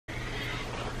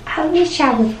I wish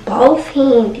I was both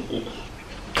handy.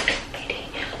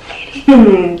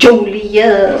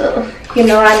 Julia. You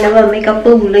know I never make a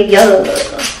fool of you.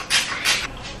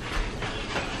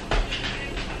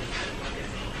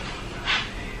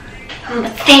 I'm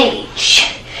a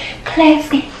savage.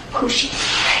 Classy, pushy,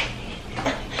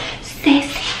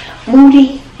 sassy,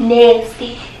 moody,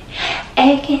 nasty,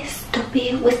 acting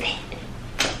stupid. What's that?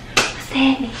 What's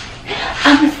happening?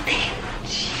 I'm a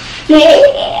savage.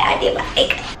 Yeah, I did my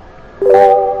makeup.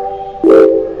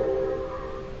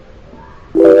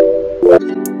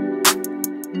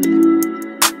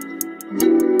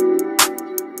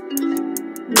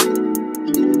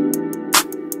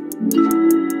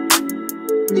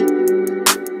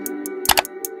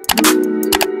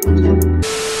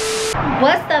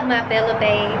 What's up, my Bella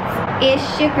babes?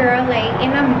 It's your girl Layy,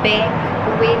 and I'm back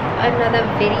with another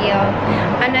video.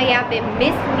 I know y'all been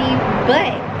missing me,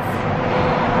 but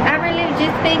I really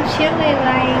just been chilling,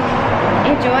 like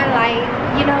enjoying life.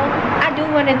 You know, I do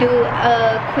want to do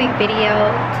a quick video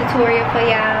tutorial for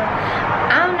y'all.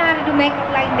 I don't know how to do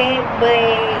makeup like that,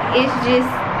 but it's just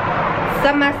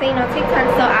something I seen on TikTok,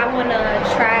 so I want to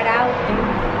try it out.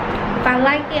 If I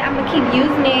like it, I'm gonna keep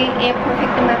using it and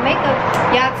perfecting my makeup.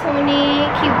 Y'all tune in,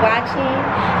 keep watching.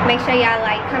 Make sure y'all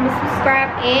like, comment, subscribe,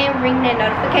 and ring that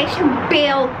notification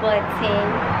bell button.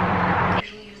 I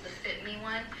usually use the Fit Me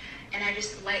one, and I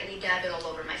just lightly dab it all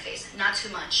over my face, not too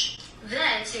much.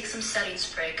 Then take some setting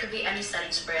spray. Could be any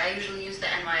setting spray. I usually use the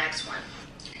NYX one.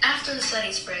 After the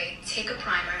setting spray, take a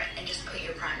primer and just put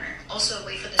your primer. Also,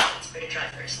 wait for the setting spray to dry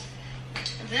first.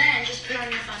 Then just put on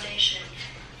your foundation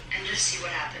and just see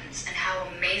what happens and how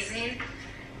amazing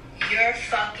your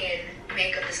fucking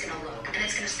makeup is gonna look, and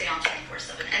it's gonna stay on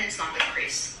 24/7, and it's not gonna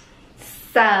crease.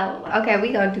 So, okay,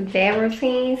 we gonna do that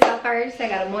routine. So first, I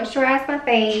gotta moisturize my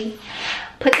face,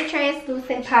 put the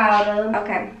translucent powder.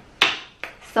 Okay,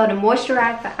 so the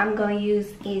moisturizer I'm gonna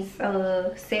use is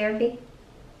CeraVe,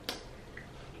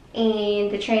 and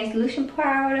the translucent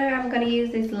powder I'm gonna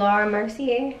use is Laura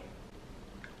Mercier.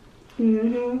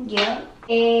 Yeah.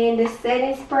 And the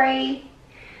setting spray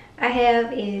I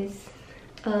have is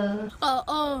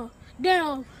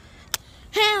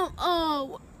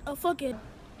fucking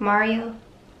Mario.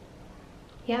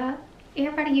 Yeah,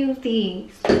 everybody use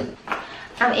these.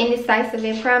 I'm indecisive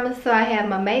in primer, so I have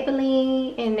my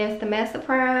Maybelline, and that's the Master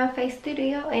Prime Face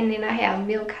Studio, and then I have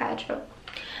Milk Hydro.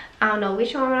 I don't know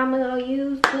which one I'm gonna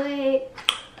use, but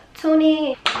tune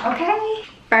in. Okay,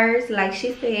 first, like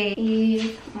she said,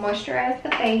 is moisturize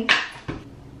the face.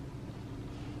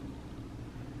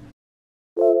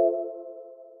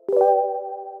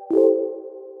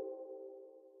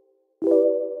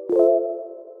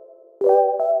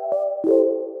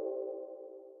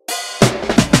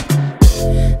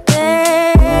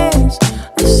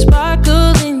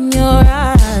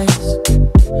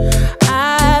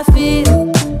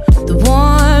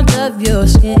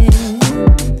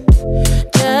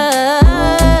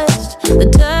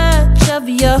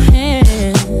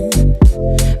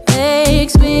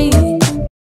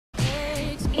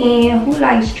 And who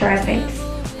likes dry face?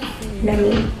 Let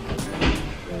me.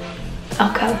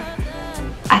 Okay,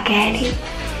 I got it.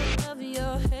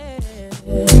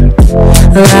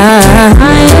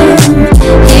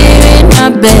 here in my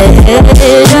bed,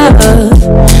 never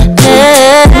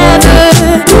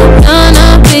gonna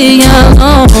be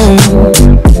alone.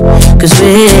 'Cause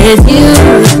with you,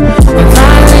 I'm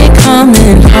finally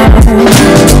coming home.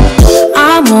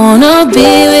 I wanna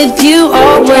be with you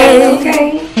always.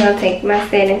 Okay. I'll take my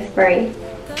setting spray.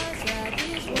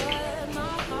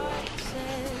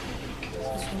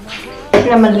 And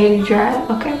I'm gonna let it dry,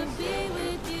 okay?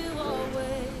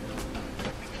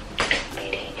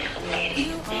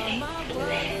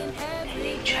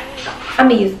 I'm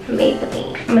gonna use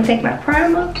Maybelline. I'm gonna take my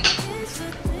primer.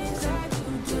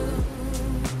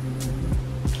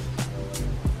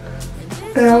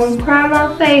 Prime my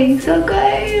face,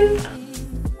 okay?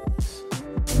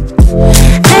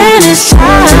 And as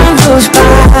time goes by,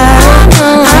 I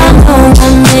know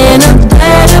I'm in a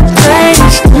better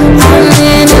place. I'm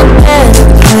in a better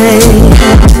place.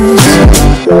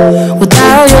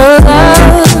 Without your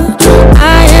love,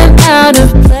 I am out of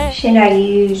place. Should I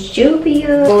use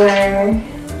Juvia's or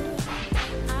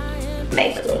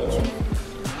Maybelline?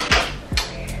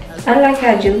 I like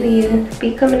how Julia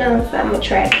be coming on, so I'm gonna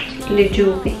try the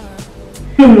Julia.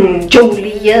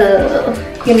 Julia,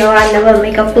 you know I never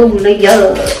make a fool of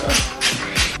you.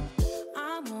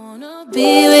 I wanna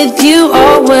be with you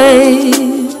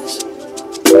always,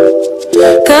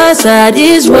 'cause that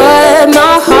is what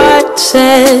my heart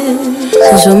says.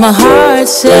 That's what my heart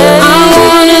says. I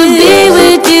wanna be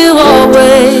with you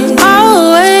always,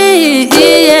 always,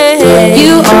 yeah.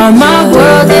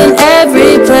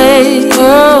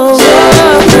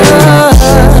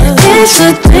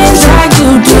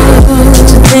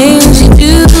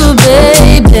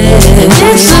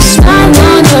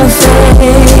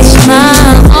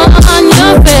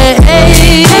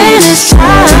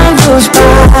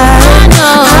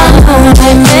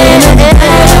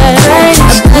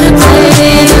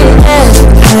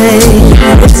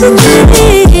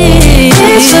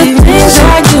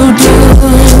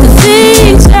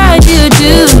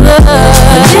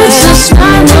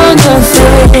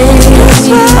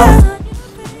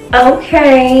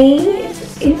 Okay,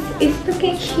 it's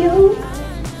looking cute.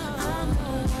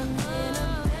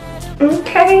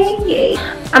 Okay,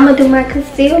 yeah. I'm gonna do my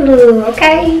concealer,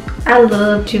 okay? I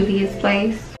love Juvia's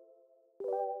Place.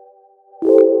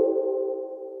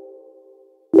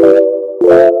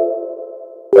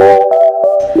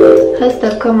 Her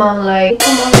stuff come on like,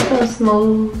 come on so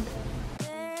smooth.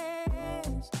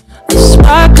 The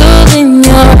sparkle in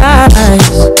your eyes,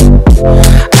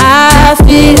 I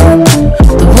feel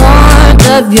the warmth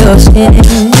of your skin.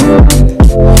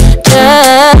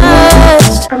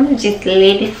 I'ma just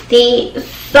let it sit.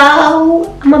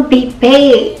 So I'ma be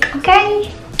back,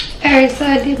 okay? Alright, so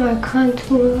I did my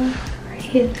contour right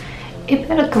here. It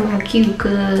better come out cute,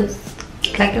 cause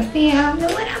like I said, I don't know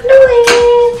what I'm doing.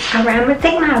 Alright, I'm gonna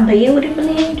take my beauty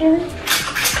blender,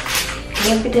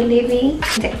 heavy delivery,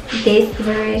 this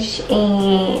brush,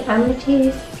 and I'ma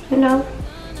just, you know,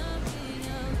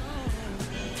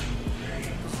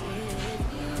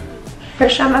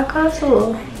 brush out my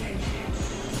contour.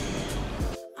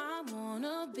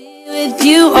 With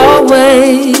you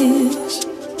always,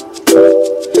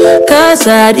 cause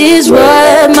that is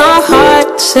what my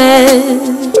heart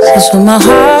says. That's what my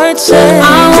heart says.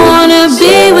 I wanna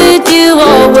be with you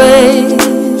always.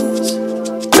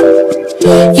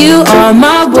 You are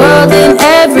my world in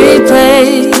every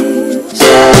place.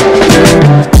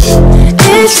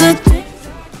 It's a thing.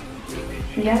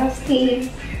 Y'all see?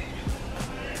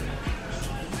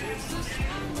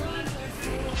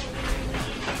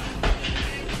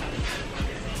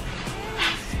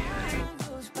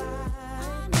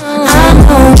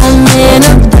 I'm in a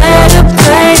better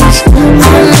place.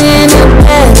 I'm in a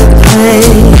better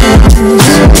place.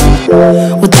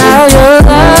 Without your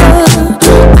love,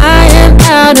 I am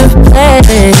out of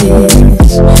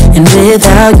place. And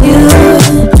without you,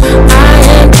 I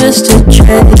am just a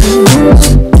trace.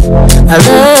 I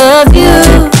love you.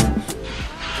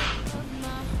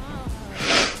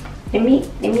 Let me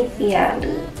see how I do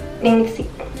it. Let me see.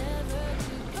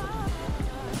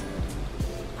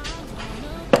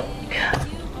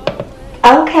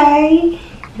 Okay,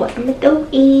 what I'm gonna do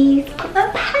is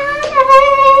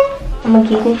I'm gonna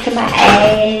get into my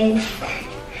eyes.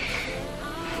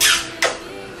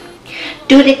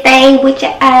 Do the thing with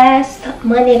your eyes.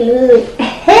 Money, look.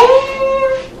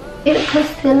 Get a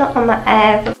concealer on my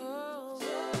eyes.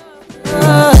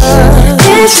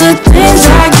 It's the things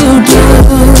that you do,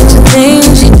 the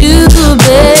things you do,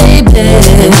 baby.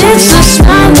 It's the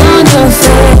smile on your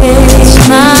face,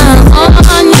 smile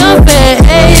on your face.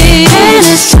 And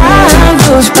as time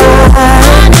goes by,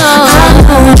 I know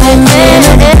I'm in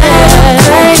a better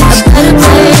place.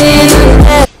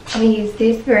 I'm gonna use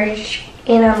this brush,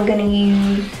 and I'm gonna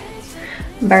use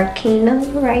Burkina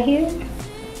right here.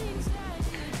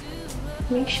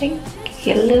 Make sure you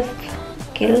get a little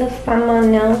something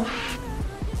on there.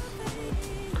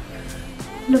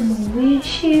 No more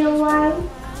windshield light.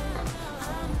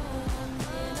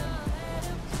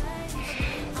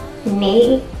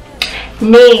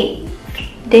 Next,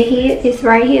 the hair is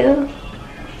right here.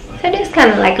 So this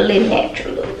kind of like a little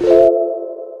natural look.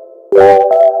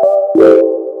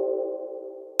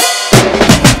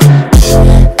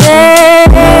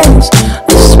 There's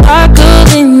a sparkle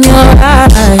in your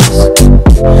eyes.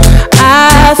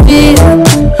 I feel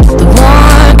the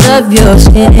warmth of your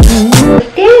skin.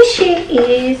 This shit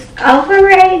is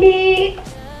overrated.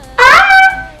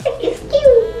 It's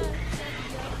cute.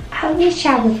 I wish I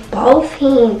was both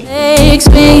handed. Makes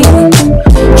me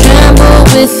tremble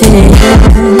within.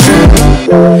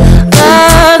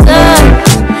 Love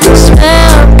the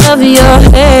smell of your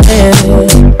hair.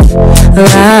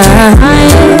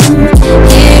 Lying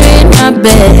here in my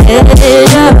bed.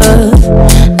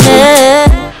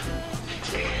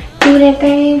 Do that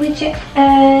thing with your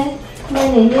eyes.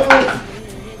 Money, look.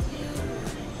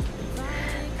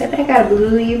 Baby, I gotta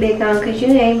glue you back on, cause you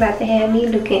ain't about to have me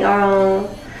looking on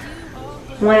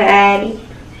one-eyed.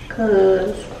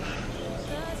 Cause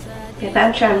if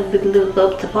I'm trying to look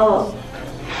up to Paul.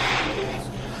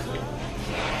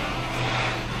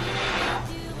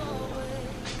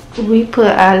 We put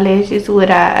eyelashes with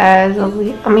our eyes over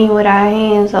here. I mean with our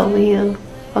hands over here.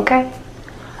 Okay?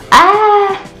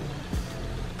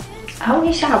 I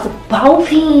wish I was both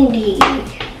handed.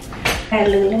 Alright,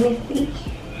 look, let me see.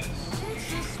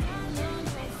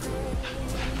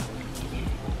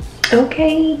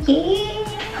 Okay,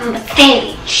 yeah. I'm a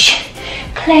savage.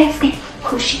 Classy,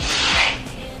 pushy,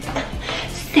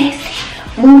 sassy,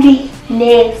 moody,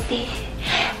 nasty,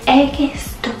 acting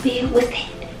stupid. What's that?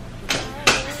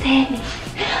 What's happening?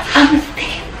 I'm a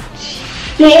savage.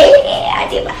 Yeah, I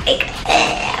did my makeup.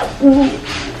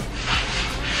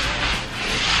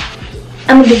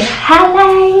 I'm gonna do the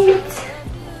highlights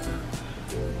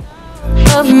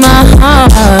of my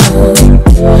heart.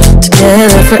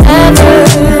 Together forever,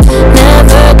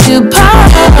 never to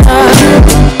part.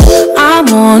 I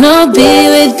wanna be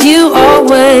with you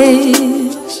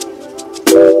always,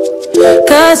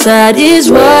 'cause that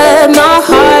is what my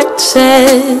heart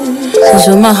says. That's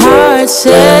what my heart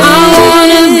says. I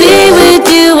wanna be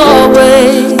with you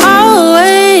always,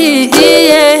 always,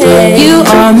 yeah. You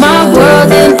are my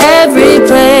world in every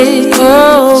place.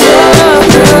 Oh,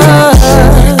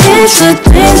 it's the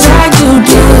things that you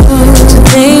do, the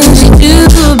things you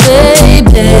do,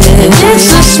 baby. It's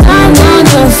the smile on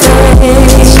your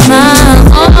face, smile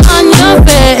on your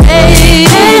face.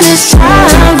 And as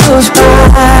time goes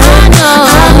by, I know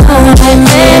I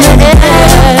made a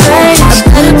better place,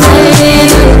 a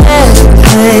better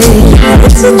place.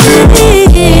 It's the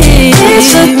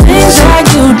things that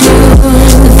you do,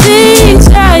 the things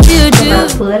that you do. my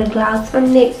butter gloss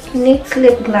from NYX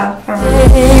lip gloss from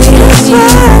and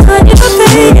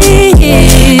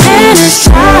as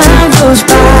time goes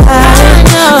by, I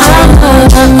know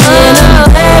I'm in a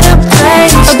better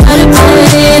place, a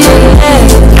better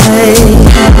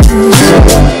place.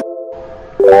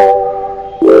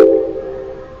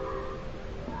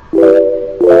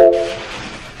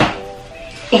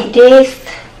 And this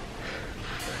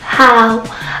how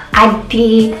I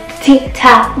did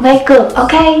TikTok makeup,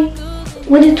 okay?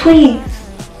 With the twigs.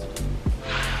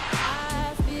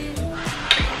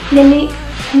 Let me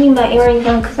leave my earrings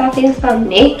on because I feel so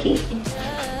naked.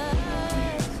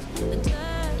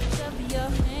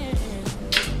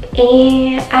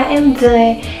 And I am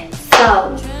done.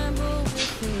 So,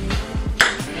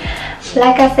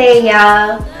 like I said,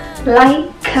 y'all,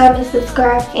 like, comment,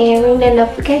 subscribe, and ring the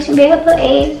notification bell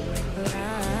button.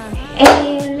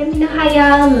 And let me know how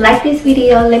y'all like this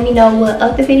video. Let me know what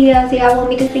other videos y'all want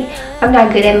me to see. I'm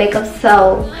not good at makeup,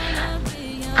 so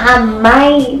I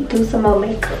might do some more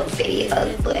makeup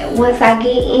videos. But once I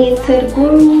get into the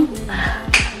groove,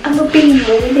 I'm gonna be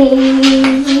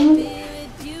moving.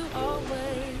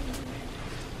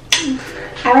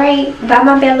 Alright, bye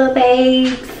my Bella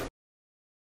babes.